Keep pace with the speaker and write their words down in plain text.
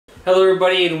Hello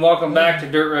everybody and welcome back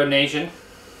to Dirt Road Nation.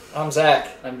 I'm Zach.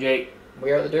 I'm Jake. We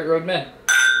are the Dirt Road Men.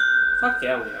 Fuck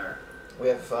yeah we are. We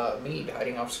have mead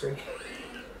hiding off screen.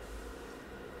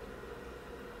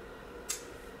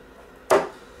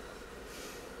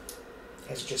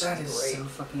 It's just That great. is so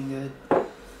fucking good.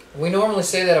 We normally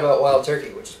say that about wild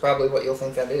turkey, which is probably what you'll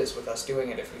think that is with us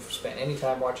doing it if you've spent any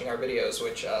time watching our videos,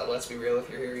 which, let's be real, if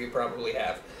you're here, you probably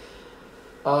have.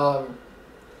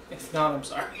 If not, I'm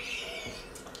sorry.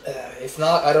 If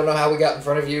not, I don't know how we got in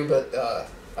front of you, but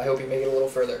I hope you make it a little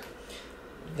further.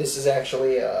 This is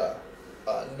actually a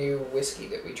new whiskey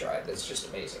that we tried that's just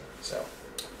amazing. So,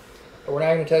 but we're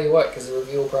not going to tell you what, because the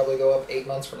review will probably go up 8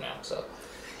 months from now. So,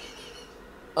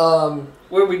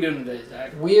 what are we doing today,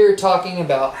 Zach? we're talking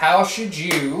about how should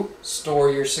you store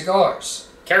your cigars.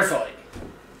 Carefully.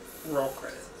 Roll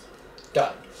credits.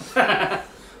 Done.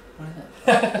 What is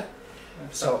that?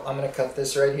 So I'm going to cut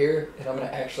this right here, and I'm going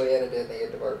to actually edit in the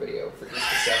end of our video for just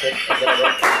a second, and then I'm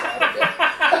going to cut it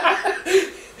out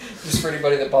again. Just for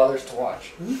anybody that bothers to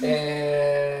watch.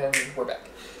 And we're back.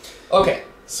 Okay,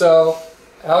 so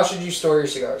how should you store your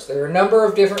cigars? There are a number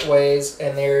of different ways,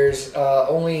 and there's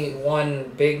only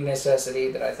one big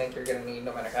necessity that I think you're going to need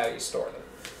no matter how you store them.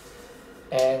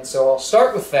 And so I'll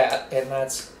start with that, and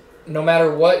that's no matter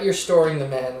what you're storing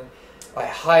them in, I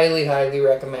highly, highly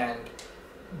recommend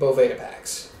Boveda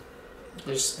packs.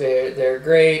 Just they're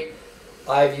great.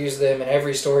 I've used them in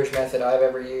every storage method I've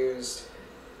ever used.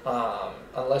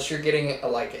 Unless you're getting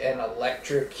like an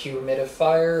electric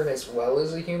humidifier as well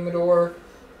as a humidor,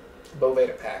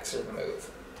 Boveda packs are the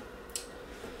move.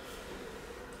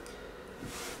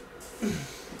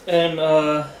 And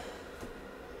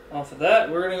off of that,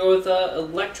 we're gonna go with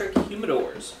electric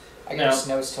humidors. I got us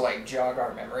notes to like jog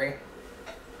our memory.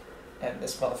 And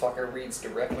this motherfucker reads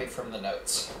directly from the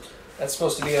notes. That's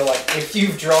supposed to be a, like, if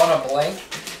you've drawn a blank.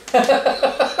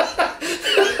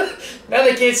 Now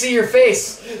they can't see your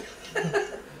face. You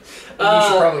should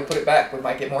probably put it back. We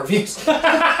might get more views.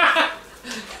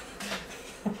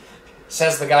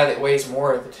 Says the guy that weighs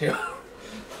more of the two.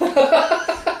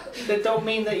 That don't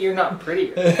mean that you're not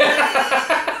prettier.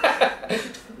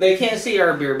 They can't see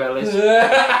our beer bellies.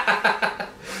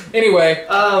 Anyway.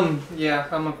 Yeah,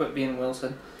 I'm gonna quit being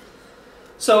Wilson.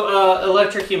 So,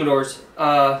 electric humidors.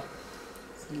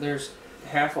 There's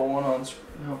half of one on...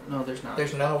 No, there's not.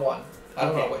 There's none of one. I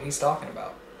don't know what he's talking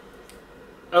about.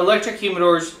 Electric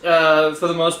humidors, for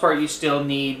the most part, you still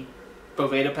need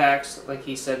Boveda packs, like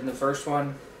he said in the first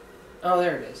one. Oh,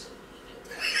 there it is.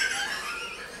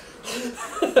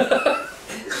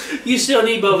 You still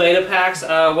need Boveda packs.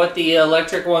 What the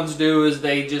electric ones do is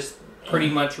they just pretty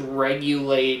much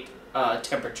regulate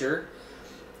temperature.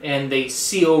 And they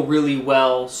seal really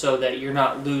well so that you're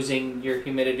not losing your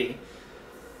humidity.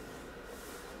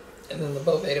 And then the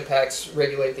Boveda packs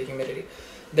regulate the humidity.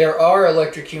 There are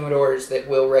electric humidors that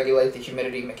will regulate the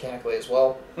humidity mechanically as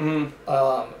well.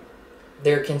 Mm-hmm.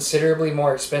 They're considerably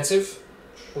more expensive.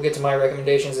 We'll get to my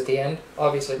recommendations at the end.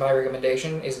 Obviously, my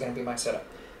recommendation is going to be my setup.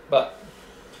 But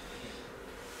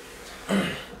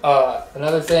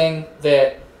another thing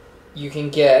that you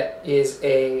can get is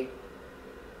a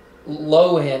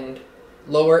lower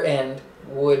end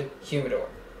wood humidor.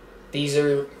 These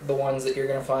are the ones that you're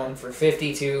going to find for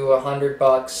 $50 to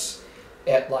 $100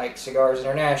 at like Cigars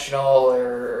International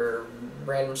or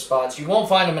random spots. You won't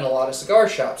find them in a lot of cigar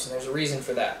shops, and there's a reason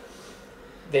for that.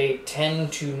 They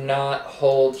tend to not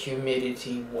hold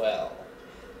humidity well.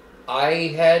 I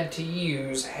had to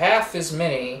use half as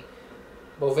many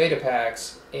Boveda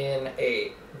packs in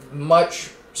a much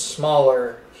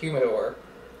smaller humidor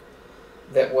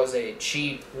that was a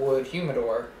cheap wood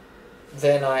humidor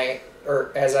than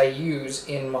as I use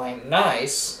in my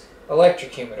nice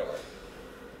electric humidor.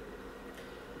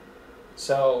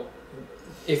 So,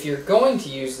 if you're going to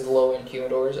use the low-end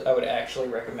humidors, I would actually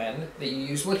recommend that you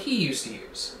use what he used to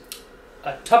use.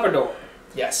 A Tupperware.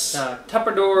 Yes.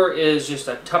 Tupperware is just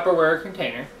a Tupperware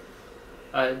container.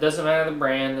 It doesn't matter the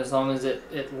brand as long as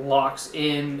it locks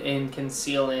in and can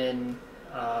seal in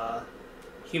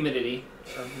humidity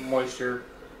or moisture.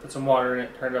 Put some water in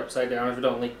it, turn it upside down. If it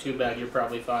don't leak too bad, you're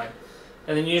probably fine.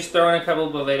 And then you just throw in a couple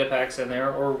of Boveda packs in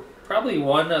there, or probably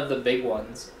one of the big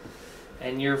ones,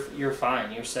 and you're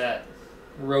fine. You're set.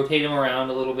 Rotate them around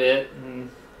a little bit,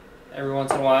 and every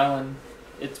once in a while, and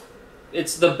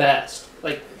it's the best.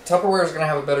 Like Tupperware is going to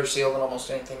have a better seal than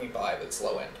almost anything you buy that's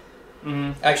low end.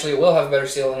 Mm-hmm. Actually, it will have a better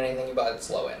seal than anything you buy that's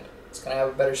low end. It's going to have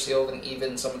a better seal than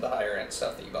even some of the higher end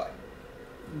stuff that you buy.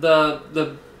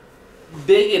 The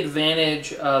big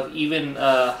advantage of even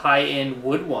a high-end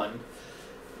wood one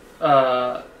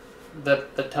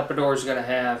that the Tupperware is going to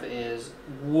have is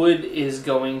wood is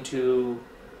going to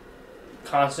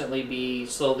constantly be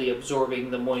slowly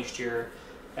absorbing the moisture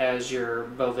as your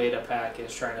Boveda pack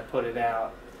is trying to put it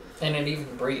out. And it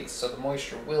even breathes, so the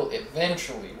moisture will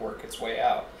eventually work its way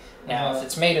out. Now, if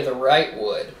it's made of the right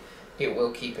wood, it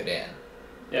will keep it in.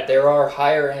 Yeah. There are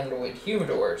higher-end wood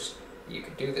humidors you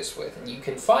could do this with, and you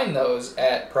can find those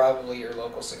at probably your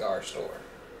local cigar store.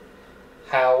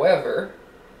 However,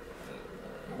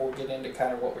 we'll get into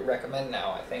kind of what we recommend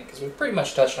now, I think, because we've pretty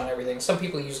much touched on everything. Some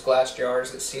people use glass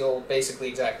jars that seal basically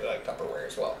exactly like Tupperware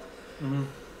as well. Mm-hmm.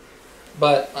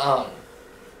 But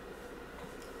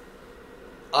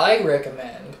I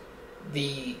recommend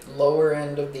the lower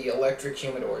end of the electric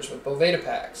humidors with Boveda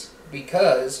packs,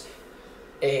 because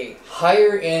a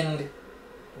higher end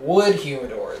wood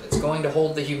humidor that's going to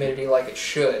hold the humidity like it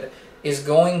should is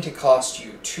going to cost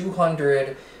you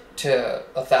 $200 to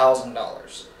 $1,000.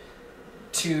 $200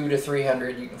 to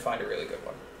 $300 you can find a really good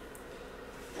one.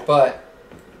 But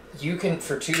you can,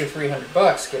 for $200 to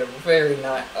 $300, get a very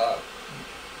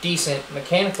decent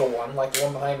mechanical one. Like the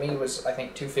one behind me was, I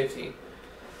think, $250,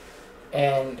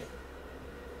 and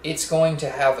it's going to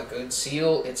have a good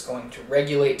seal. It's going to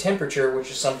regulate temperature,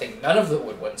 which is something none of the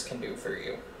wood ones can do for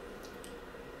you.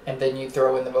 And then you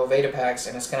throw in the Boveda packs,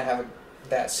 and it's going to have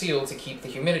that seal to keep the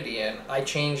humidity in. I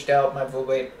changed out my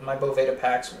Boveda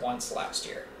packs once last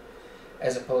year,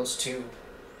 as opposed to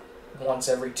once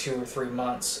every 2 or 3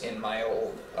 months in my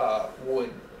old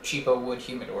cheapo wood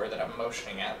humidor that I'm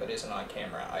motioning at, but isn't on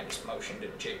camera. I just motioned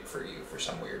at Jake for you for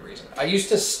some weird reason. I used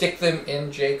to stick them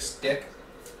in Jake's dick.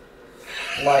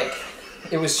 Like,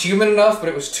 it was humid enough, but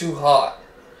it was too hot.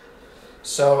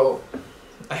 So,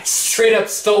 I straight up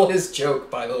stole his joke,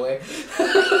 by the way.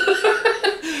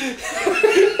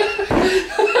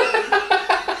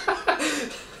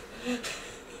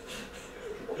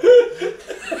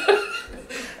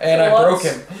 And I broke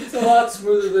him. It's a lot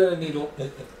smoother than a needle.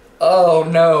 Oh,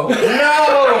 no.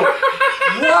 No!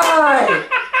 Why?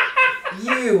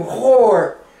 You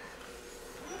whore.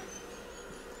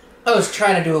 I was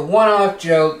trying to do a one-off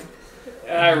joke.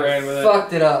 I ran with it.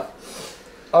 Fucked it up.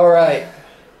 Alright.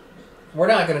 We're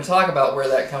not going to talk about where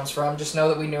that comes from. Just know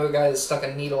that we knew a guy that stuck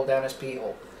a needle down his pee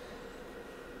hole.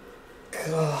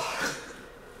 God.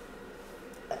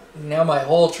 Now my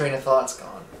whole train of thought's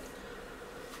gone.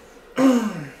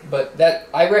 But that,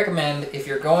 I recommend, if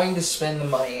you're going to spend the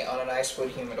money on a nice wood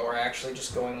humidor, actually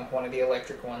just going with one of the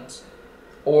electric ones,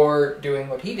 or doing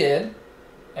what he did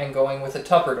and going with a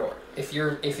Tupper door. If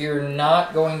you're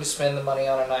not going to spend the money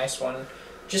on a nice one,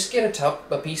 just get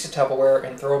a piece of Tupperware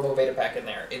and throw a Boveda pack in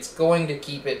there. It's going to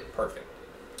keep it perfect.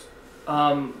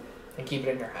 And keep it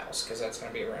in your house, because that's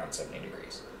going to be around 70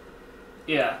 degrees.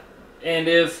 Yeah. And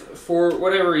if, for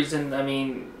whatever reason, I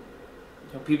mean,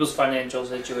 you know, people's financial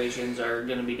situations are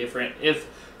going to be different. If,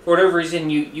 for whatever reason,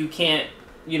 you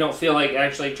don't feel like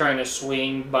actually trying to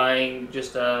swing buying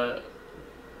just a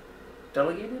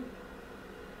delegated?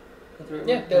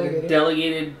 Yeah, delegated.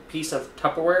 Delegated piece of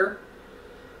Tupperware.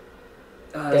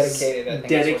 Dedicated, I think.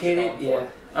 Dedicated, yeah.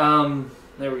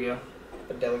 There we go.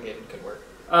 But delegated could work.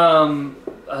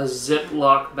 A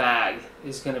Ziploc bag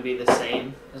is going to be the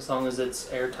same as long as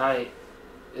it's airtight.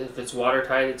 If it's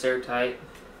watertight, it's airtight.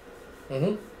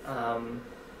 Mm-hmm.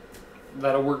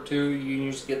 That'll work too. You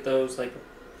can just get those, like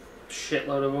a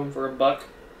shitload of them for $1.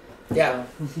 Yeah.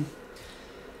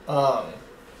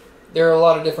 There are a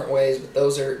lot of different ways, but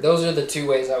those are the 2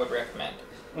 ways I would recommend.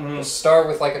 Mm-hmm. Just start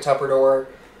with like a Tupper door,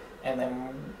 and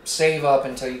then save up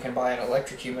until you can buy an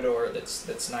electric humidor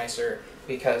that's nicer.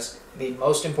 Because the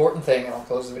most important thing, and I'll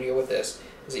close the video with this,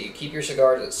 is that you keep your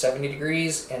cigars at 70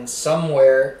 degrees and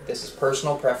somewhere, this is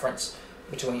personal preference,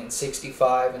 between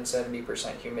 65 and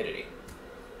 70% humidity.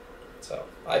 So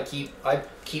I keep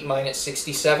mine at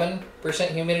 67%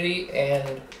 humidity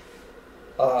and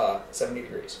 70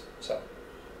 degrees. So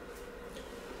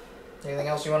anything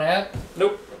else you want to add?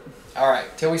 Nope. All right.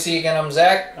 Till we see you again, I'm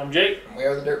Zach. I'm Jake. And we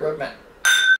are the Dirt Road Men.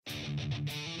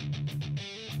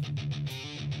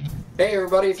 Hey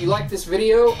everybody, if you like this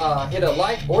video, hit a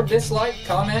like or dislike,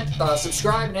 comment,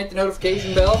 subscribe, and hit the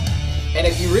notification bell. And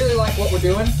if you really like what we're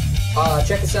doing,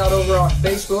 check us out over on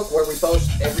Facebook, where we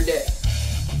post every day.